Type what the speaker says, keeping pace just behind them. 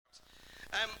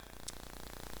Um,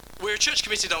 we're a church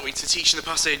committed, aren't we, to teaching the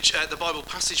passage, the Bible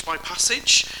passage by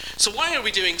passage. So why are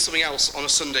we doing something else on a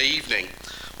Sunday evening?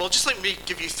 Well, just let me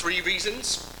give you three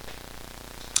reasons.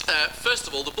 First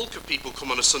of all, the bulk of people come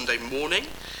on a Sunday morning,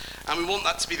 and we want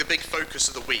that to be the big focus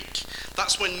of the week.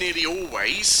 That's when nearly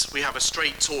always we have a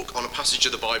straight talk on a passage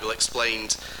of the Bible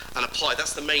explained and applied.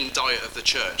 That's the main diet of the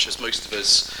church as most of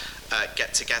us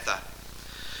get together.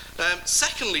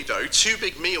 Secondly, though, two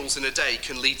big meals in a day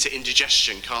can lead to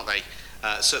indigestion, can't they?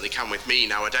 Certainly can with me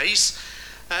nowadays.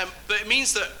 But it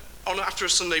means that after a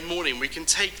Sunday morning we can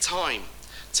take time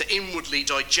to inwardly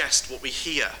digest what we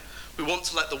hear. We want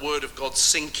to let the word of God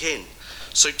sink in.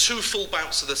 So two full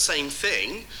bouts of the same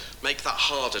thing make that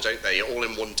harder, don't they, all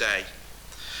in one day.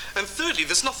 And thirdly,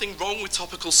 there's nothing wrong with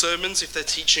topical sermons if they're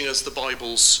teaching us the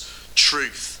Bible's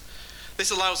truth. This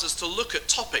allows us to look at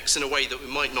topics in a way that we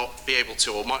might not be able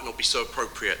to, or might not be so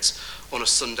appropriate on a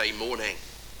Sunday morning.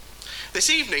 This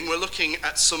evening we're looking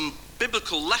at some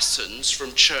biblical lessons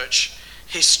from church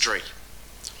history.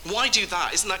 Why do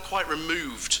that? Isn't that quite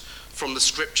removed from the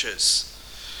scriptures?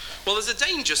 Well, there's a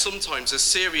danger sometimes as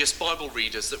serious Bible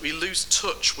readers that we lose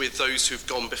touch with those who've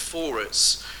gone before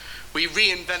us. We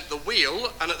reinvent the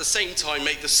wheel and at the same time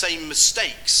make the same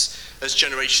mistakes as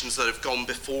generations that have gone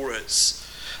before us.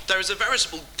 There is a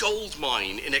veritable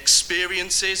goldmine in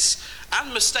experiences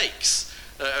and mistakes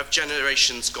of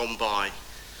generations gone by.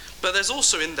 But there's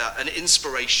also in that an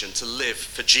inspiration to live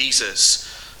for Jesus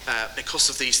because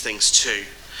of these things too.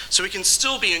 So we can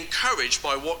still be encouraged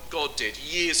by what God did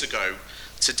years ago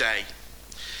today.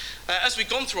 As we've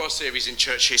gone through our series in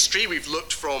church history, we've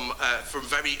looked from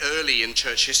very early in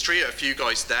church history, a few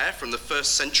guys there from the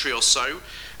first century or so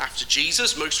after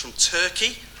Jesus, most from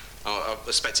Turkey. I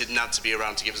expected Nad to be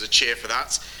around to give us a cheer for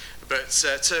that, but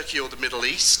Turkey or the Middle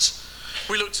East.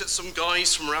 We looked at some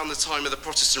guys from around the time of the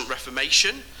Protestant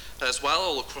Reformation as well,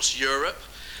 all across Europe.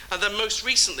 And then most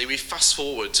recently we fast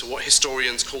forward to what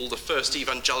historians call the first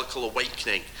evangelical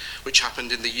awakening, which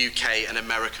happened in the UK and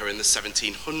America in the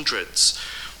 1700s,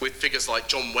 with figures like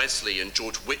John Wesley and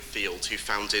George Whitefield who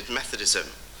founded Methodism.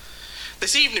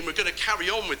 This evening we're going to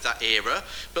carry on with that era,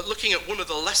 but looking at one of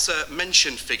the lesser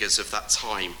mentioned figures of that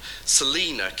time,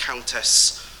 Selina,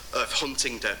 Countess of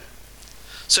Huntingdon.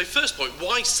 So first point,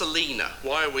 why Selina?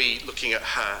 Why are we looking at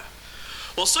her?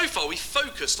 Well, so far we've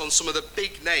focused on some of the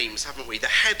big names, haven't we? The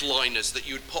headliners that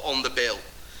you would put on the bill.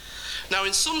 Now,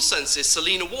 in some senses,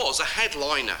 Selina was a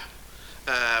headliner.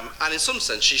 And in some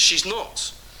sense, she's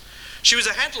not. She was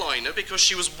a headliner because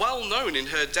she was well known in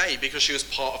her day because she was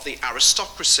part of the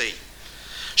aristocracy.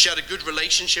 She had a good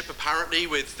relationship, apparently,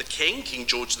 with the king, King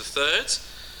George III.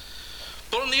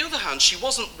 But on the other hand, she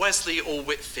wasn't Wesley or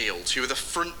Whitefield, who were the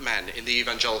front men in the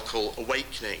evangelical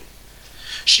awakening.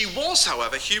 She was,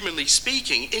 however, humanly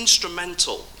speaking,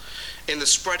 instrumental in the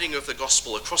spreading of the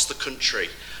gospel across the country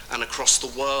and across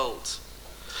the world.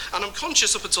 And I'm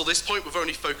conscious up until this point we've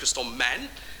only focused on men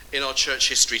in our church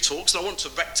history talks, and I want to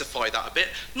rectify that a bit,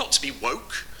 not to be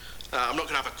woke. I'm not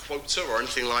going to have a quota or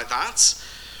anything like that,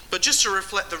 but just to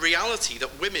reflect the reality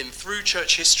that women through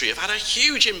church history have had a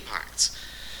huge impact,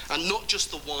 and not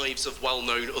just the wives of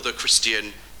well-known other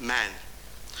Christian men.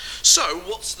 So,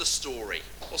 what's the story?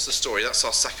 What's the story? That's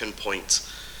our second point.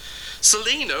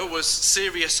 Selina was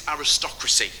serious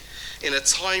aristocracy in a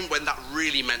time when that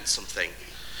really meant something.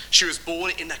 She was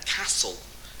born in a castle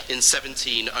in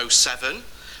 1707,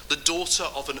 the daughter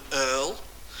of an earl.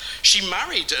 She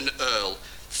married an earl,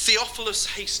 Theophilus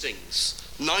Hastings,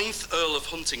 9th Earl of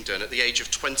Huntingdon, at the age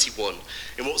of 21,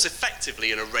 in what was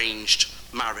effectively an arranged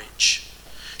marriage.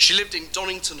 She lived in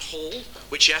Donington Hall,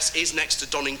 which, yes, is next to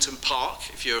Donington Park,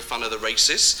 if you're a fan of the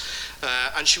races,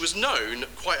 and she was known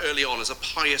quite early on as a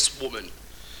pious woman.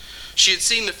 She had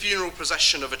seen the funeral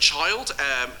procession of a child,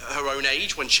 her own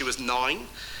age, when she was 9,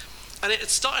 and it had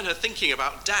started her thinking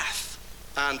about death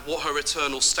and what her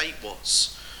eternal state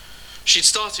was. She'd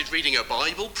started reading her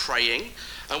Bible, praying,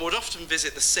 and would often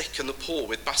visit the sick and the poor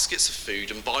with baskets of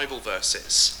food and Bible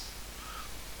verses.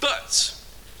 But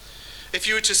if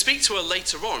you were to speak to her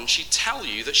later on, she'd tell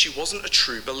you that she wasn't a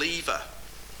true believer.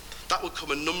 That would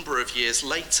come a number of years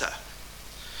later.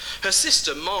 Her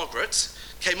sister, Margaret,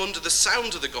 came under the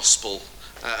sound of the gospel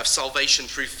of salvation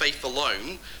through faith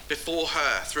alone before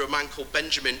her, through a man called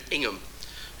Benjamin Ingham,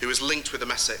 who was linked with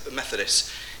the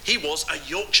Methodists. He was a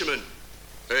Yorkshireman,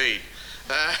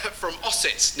 from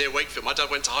Ossett, near Wakefield. My dad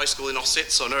went to high school in Ossett,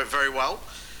 so I know it very well.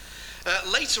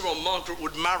 Later on, Margaret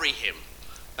would marry him.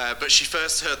 But she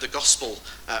first heard the gospel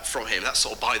from him. That's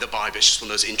sort of by the by, but it's just one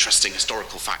of those interesting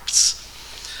historical facts.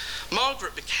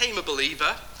 Margaret became a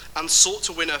believer and sought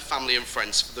to win her family and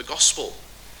friends for the gospel.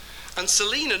 And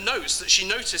Selina notes that she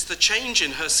noticed the change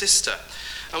in her sister.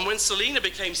 And when Selina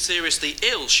became seriously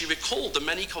ill, she recalled the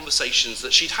many conversations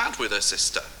that she'd had with her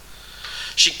sister.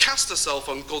 She cast herself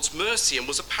on God's mercy and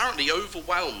was apparently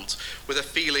overwhelmed with a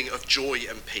feeling of joy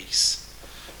and peace.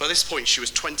 By this point, she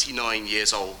was 29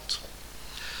 years old.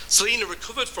 Selina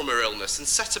recovered from her illness and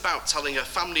set about telling her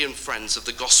family and friends of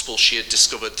the gospel she had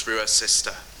discovered through her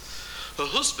sister. Her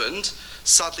husband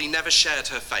sadly never shared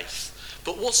her faith,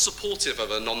 but was supportive of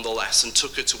her nonetheless and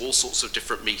took her to all sorts of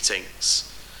different meetings.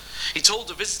 He told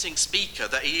a visiting speaker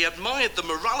that he admired the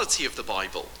morality of the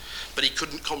Bible, but he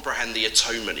couldn't comprehend the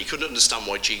atonement. He couldn't understand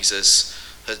why Jesus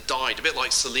had died, a bit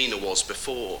like Selina was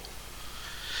before.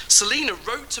 Selina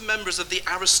wrote to members of the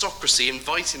aristocracy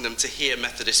inviting them to hear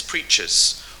Methodist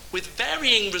preachers, with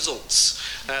varying results.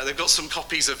 They've got some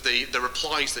copies of the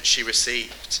replies that she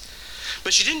received.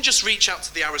 But she didn't just reach out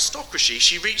to the aristocracy,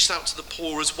 she reached out to the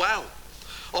poor as well,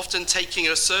 often talking to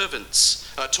her servants,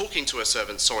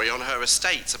 on her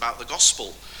estate about the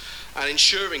gospel, and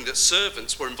ensuring that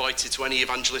servants were invited to any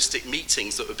evangelistic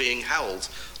meetings that were being held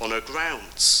on her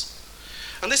grounds.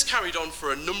 And this carried on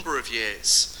for a number of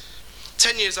years.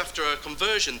 10 years after her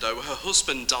conversion, though, her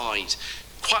husband died.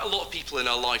 Quite a lot of people in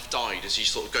her life died as you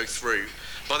sort of go through.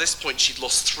 By this point, she'd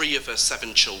lost 3 of her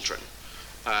 7 children,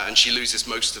 and she loses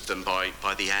most of them by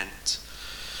the end.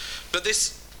 But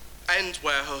this end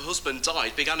where her husband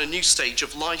died began a new stage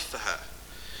of life for her.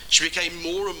 She became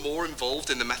more and more involved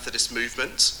in the Methodist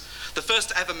movement. The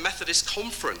first ever Methodist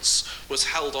conference was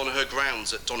held on her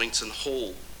grounds at Donington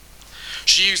Hall.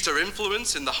 She used her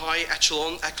influence in the high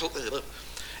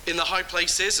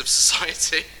places of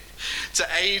society to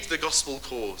aid the gospel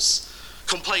cause,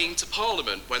 complaining to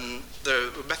Parliament when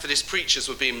the Methodist preachers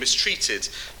were being mistreated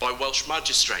by Welsh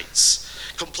magistrates,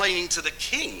 complaining to the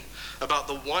king about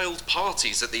the wild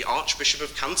parties that the Archbishop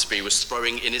of Canterbury was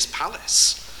throwing in his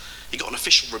palace. He got an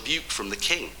official rebuke from the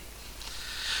king.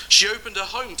 She opened her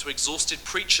home to exhausted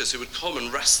preachers who would come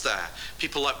and rest there,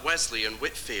 people like Wesley and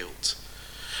Whitfield.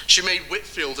 She made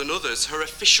Whitfield and others her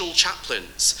official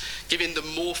chaplains, giving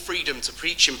them more freedom to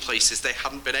preach in places they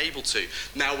hadn't been able to,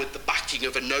 now with the backing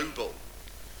of a noble.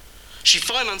 She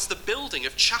financed the building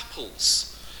of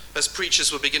chapels as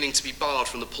preachers were beginning to be barred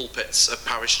from the pulpits of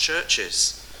parish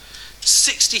churches.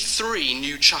 63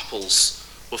 new chapels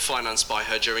were financed by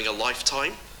her during her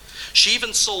lifetime. She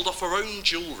even sold off her own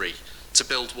jewellery to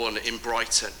build one in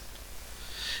Brighton.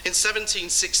 In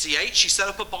 1768, she set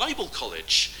up a Bible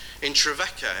college in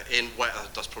Trevecca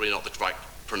that's probably not the right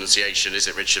pronunciation, is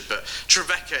it, Richard? But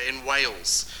Trevecca in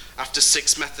Wales, after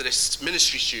 6 Methodist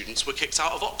ministry students were kicked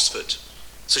out of Oxford.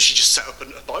 So she just set up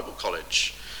a Bible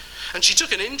college. And she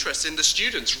took an interest in the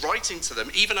students, writing to them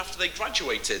even after they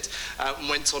graduated and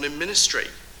went on in ministry.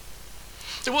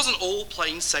 It wasn't all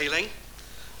plain sailing.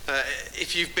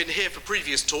 If you've been here for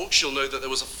previous talks, you'll know that there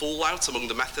was a fallout among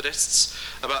the Methodists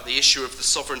about the issue of the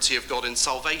sovereignty of God in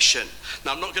salvation.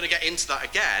 Now, I'm not going to get into that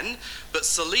again, but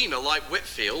Selina, like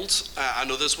Whitfield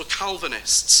and others, were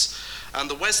Calvinists, and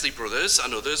the Wesley brothers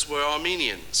and others were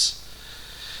Armenians.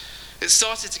 It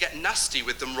started to get nasty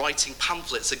with them writing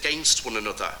pamphlets against one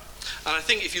another. And I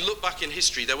think if you look back in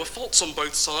history, there were faults on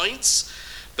both sides,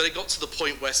 but it got to the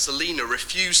point where Selina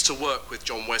refused to work with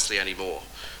John Wesley anymore,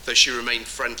 though she remained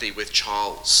friendly with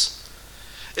Charles.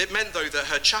 It meant, though, that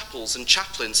her chapels and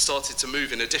chaplains started to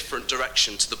move in a different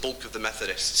direction to the bulk of the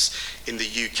Methodists in the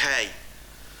UK.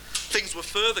 Things were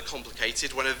further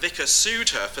complicated when a vicar sued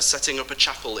her for setting up a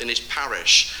chapel in his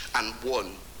parish and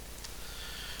won.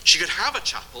 She could have a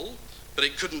chapel, but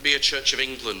it couldn't be a Church of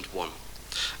England one.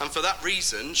 And for that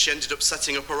reason, she ended up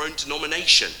setting up her own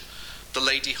denomination, the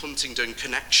Lady Huntingdon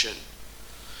Connection.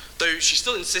 Though she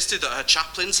still insisted that her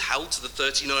chaplains held to the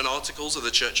 39 Articles of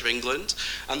the Church of England,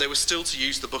 and they were still to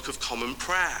use the Book of Common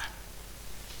Prayer.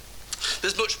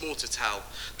 There's much more to tell.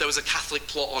 There was a Catholic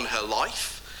plot on her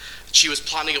life. She was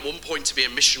planning at one point to be a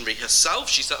missionary herself.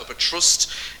 She set up a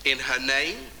trust in her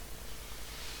name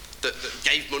that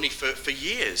gave money for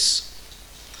years.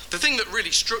 The thing that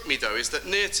really struck me, though, is that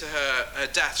near to her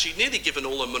death, she'd nearly given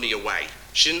all her money away.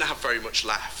 She didn't have very much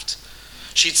left.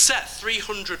 She'd set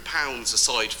 £300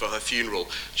 aside for her funeral.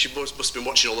 She must have been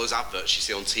watching all those adverts you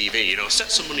see on TV,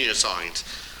 set some money aside.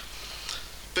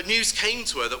 But news came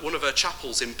to her that one of her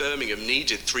chapels in Birmingham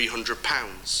needed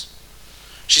 £300.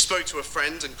 She spoke to a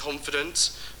friend and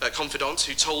confidant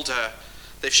who told her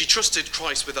that if she trusted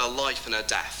Christ with her life and her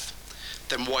death,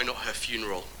 then why not her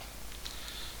funeral?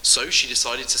 So she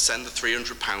decided to send the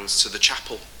 £300 to the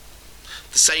chapel.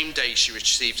 The same day she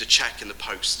received a cheque in the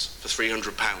post for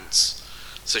 £300,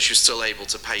 so she was still able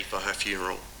to pay for her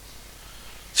funeral.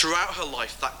 Throughout her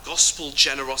life, that gospel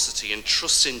generosity and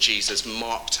trust in Jesus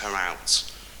marked her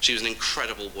out. She was an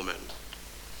incredible woman.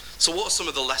 So what are some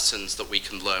of the lessons that we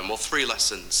can learn? Well, 3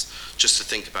 lessons just to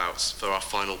think about for our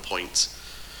final point.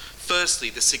 Firstly,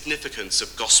 the significance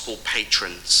of gospel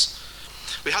patrons.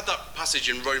 We had that passage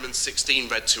in Romans 16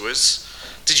 read to us.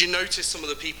 Did you notice some of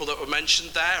the people that were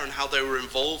mentioned there and how they were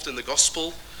involved in the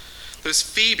gospel? There was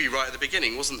Phoebe right at the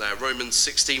beginning, wasn't there? Romans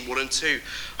 16, 1 and 2.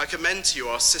 I commend to you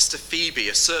our sister Phoebe,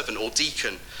 a servant or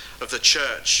deacon of the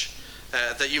church,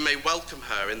 that you may welcome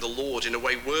her in the Lord in a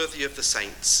way worthy of the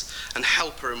saints, and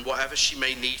help her in whatever she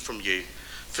may need from you,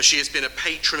 for she has been a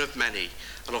patron of many,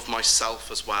 and of myself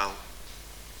as well.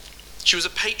 She was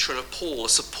a patron of Paul, a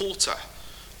supporter,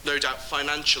 no doubt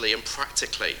financially and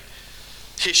practically.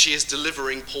 Here she is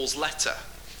delivering Paul's letter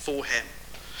for him.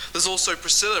 There's also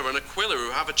Priscilla and Aquila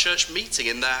who have a church meeting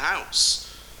in their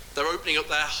house. They're opening up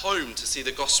their home to see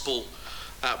the gospel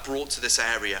brought to this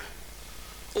area.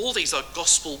 All these are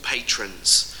gospel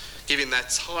patrons, giving their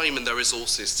time and their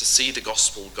resources to see the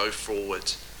gospel go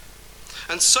forward.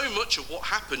 And so much of what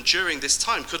happened during this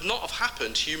time could not have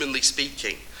happened, humanly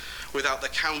speaking, without the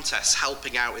Countess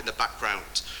helping out in the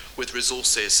background with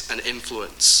resources and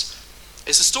influence.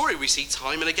 It's a story we see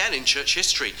time and again in church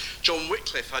history. John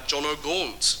Wycliffe had John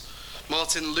O'Gaunt.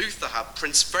 Martin Luther had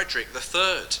Prince Frederick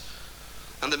III.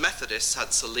 And the Methodists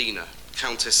had Selina,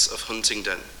 Countess of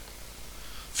Huntingdon.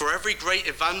 For every great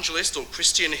evangelist or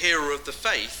Christian hero of the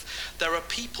faith, there are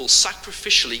people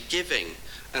sacrificially giving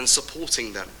and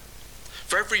supporting them.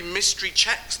 For every mystery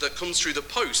check that comes through the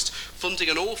post, funding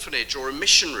an orphanage or a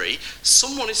missionary,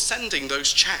 someone is sending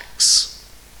those checks.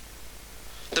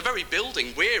 The very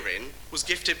building we're in was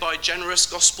gifted by generous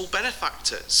gospel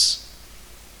benefactors.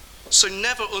 So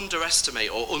never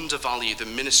underestimate or undervalue the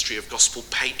ministry of gospel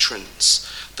patrons.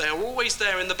 They are always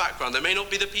there in the background. They may not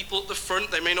be the people at the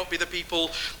front, they may not be the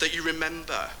people that you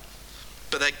remember,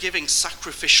 but they're giving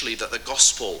sacrificially that the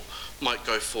gospel might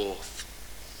go forth.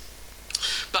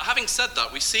 But having said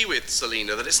that, we see with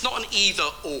Selina that it's not an either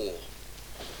or.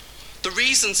 The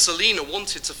reason Selina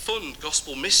wanted to fund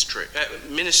gospel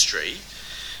ministry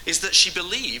is that she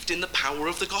believed in the power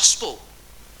of the gospel.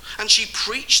 And she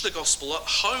preached the gospel at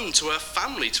home to her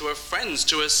family, to her friends,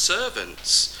 to her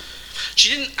servants.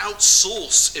 She didn't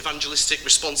outsource evangelistic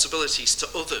responsibilities to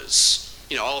others.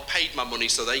 I'll pay my money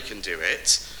so they can do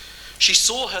it. She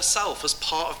saw herself as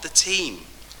part of the team.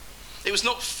 It was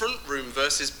not front room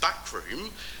versus back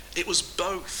room, it was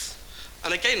both.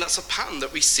 And again, that's a pattern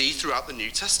that we see throughout the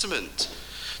New Testament.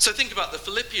 So think about the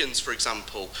Philippians, for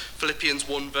example. Philippians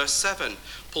 1 verse 7.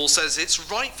 Paul says,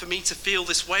 "It's right for me to feel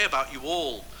this way about you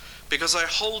all, because I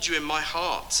hold you in my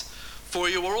heart. For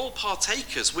you are all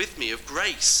partakers with me of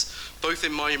grace, both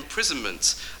in my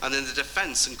imprisonment and in the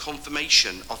defense and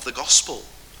confirmation of the gospel."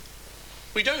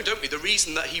 We know, don't we? The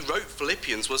reason that he wrote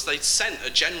Philippians was they'd sent a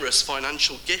generous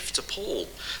financial gift to Paul.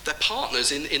 They're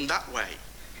partners in that way.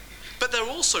 But they're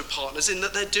also partners in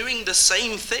that they're doing the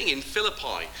same thing in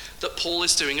Philippi that Paul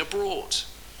is doing abroad.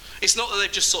 It's not that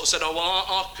they've just sort of said,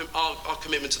 our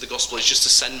commitment to the gospel is just to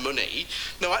send money.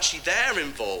 No, actually they're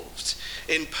involved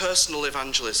in personal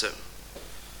evangelism.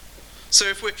 So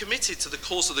if we're committed to the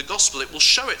cause of the gospel, it will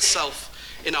show itself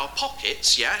in our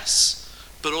pockets, yes,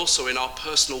 but also in our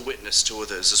personal witness to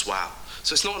others as well.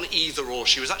 So it's not an either or.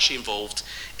 She was actually involved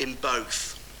in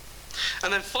both.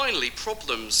 And then finally,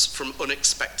 problems from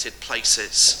unexpected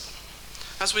places.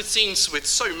 As we've seen with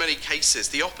so many cases,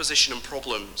 the opposition and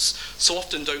problems so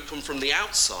often don't come from the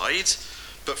outside,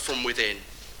 but from within.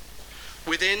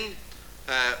 Within,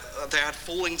 they had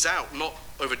fallings out, not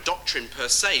over doctrine per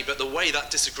se, but the way that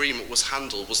disagreement was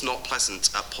handled was not pleasant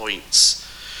at points.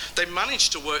 They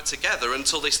managed to work together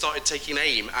until they started taking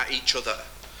aim at each other.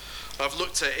 I've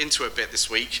looked into it a bit this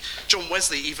week. John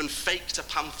Wesley even faked a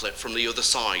pamphlet from the other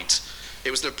side. It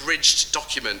was an abridged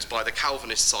document by the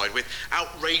Calvinist side with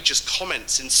outrageous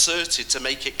comments inserted to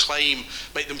make them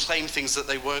claim things that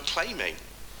they weren't claiming.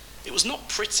 It was not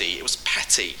pretty, it was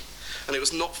petty, and it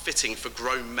was not fitting for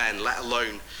grown men, let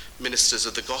alone ministers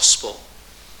of the gospel.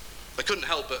 I couldn't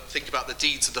help but think about the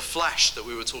deeds of the flesh that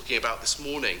we were talking about this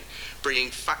morning, bringing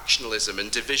factionalism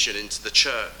and division into the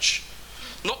church.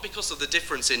 Not because of the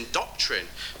difference in doctrine,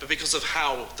 but because of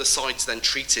how the sides then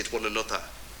treated one another.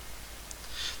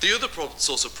 The other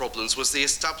source of problems was the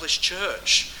established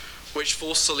church, which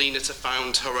forced Selina to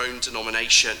found her own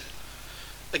denomination.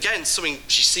 Again, something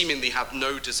she seemingly had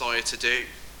no desire to do.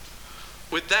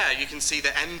 With there, you can see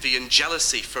that envy and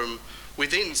jealousy from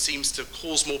within seems to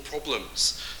cause more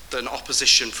problems than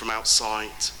opposition from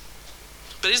outside.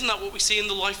 But isn't that what we see in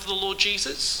the life of the Lord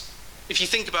Jesus? If you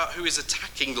think about who is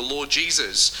attacking the Lord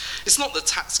Jesus, it's not the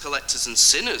tax collectors and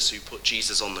sinners who put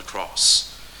Jesus on the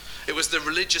cross. It was the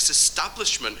religious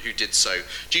establishment who did so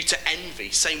due to envy,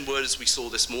 same word as we saw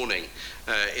this morning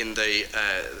in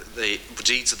the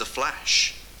deeds of the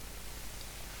flesh.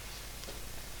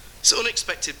 It's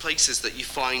unexpected places that you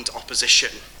find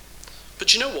opposition.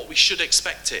 But you know what? We should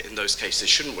expect it in those cases,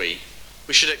 shouldn't we?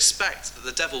 We should expect that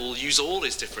the devil will use all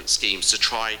his different schemes to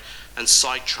try and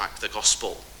sidetrack the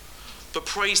gospel. But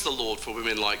praise the Lord for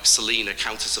women like Selina,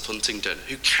 Countess of Huntingdon,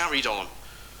 who carried on,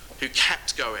 who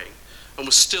kept going, and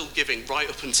was still giving right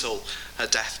up until her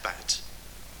deathbed.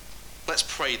 Let's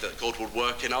pray that God would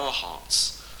work in our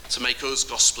hearts to make us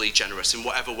gospelly generous in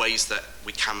whatever ways that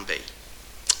we can be.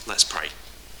 Let's pray.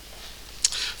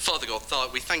 Father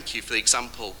God, we thank you for the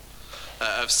example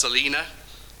of Selina.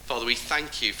 Father, we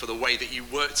thank you for the way that you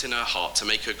worked in her heart to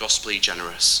make her gospelly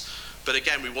generous. But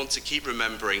again, we want to keep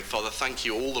remembering, Father, thank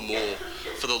you all the more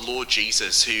for the Lord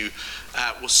Jesus, who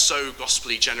was so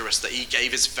gospelly generous that he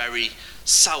gave his very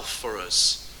self for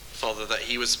us. Father, that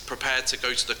he was prepared to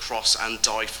go to the cross and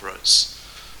die for us.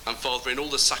 And Father, in all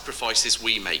the sacrifices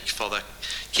we make, Father,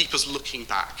 keep us looking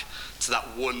back to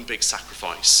that one big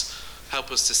sacrifice.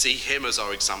 Help us to see him as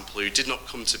our example, who did not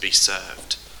come to be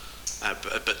served,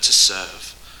 but to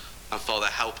serve. And Father,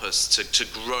 help us to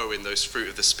grow in those fruit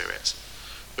of the Spirit.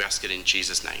 We ask it in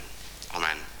Jesus' name.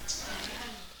 Amen.